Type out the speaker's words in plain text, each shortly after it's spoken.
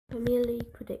Premier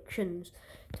League predictions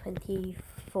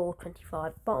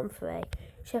 24-25. Bottom 3,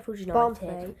 Sheffield United. Bottom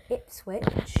 3,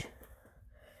 Ipswich,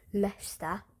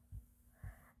 Leicester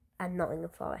and Nottingham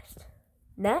Forest.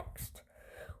 Next,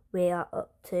 we are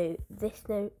up to this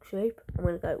next group. I'm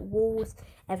going to go Wolves,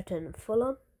 Everton and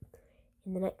Fulham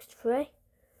in the next 3.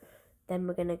 Then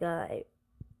we're going to go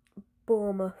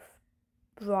Bournemouth,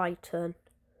 Brighton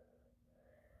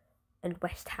and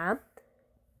West Ham.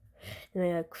 Then we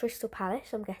go Crystal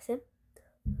Palace, I'm guessing.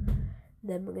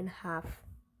 Then we're going to have,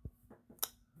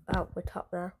 we're top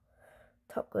now.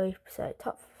 Top group, so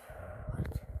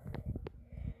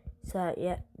So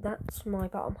yeah, that's my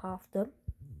bottom half done.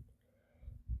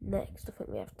 Next, I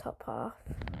think we have top half.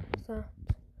 Is that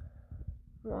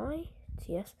right?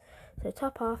 Yes. So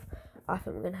top half, I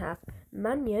think we're going to have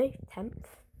Man U, 10th.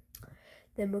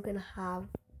 Then we're going to have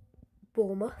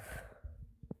Bournemouth,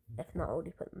 if not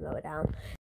already put them lower down.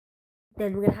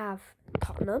 Then we're going to have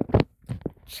Tottenham,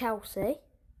 Chelsea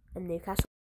and Newcastle.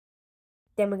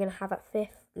 Then we're going to have at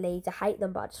 5th Leeds. I hate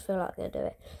them, but I just feel like they're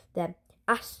going to do it.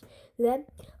 Then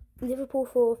Liverpool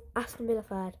 4th, Aston Villa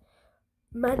 3rd,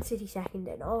 Man City 2nd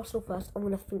and Arsenal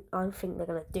 1st. I think they're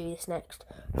going to do this next.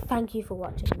 Thank you for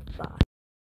watching. Bye.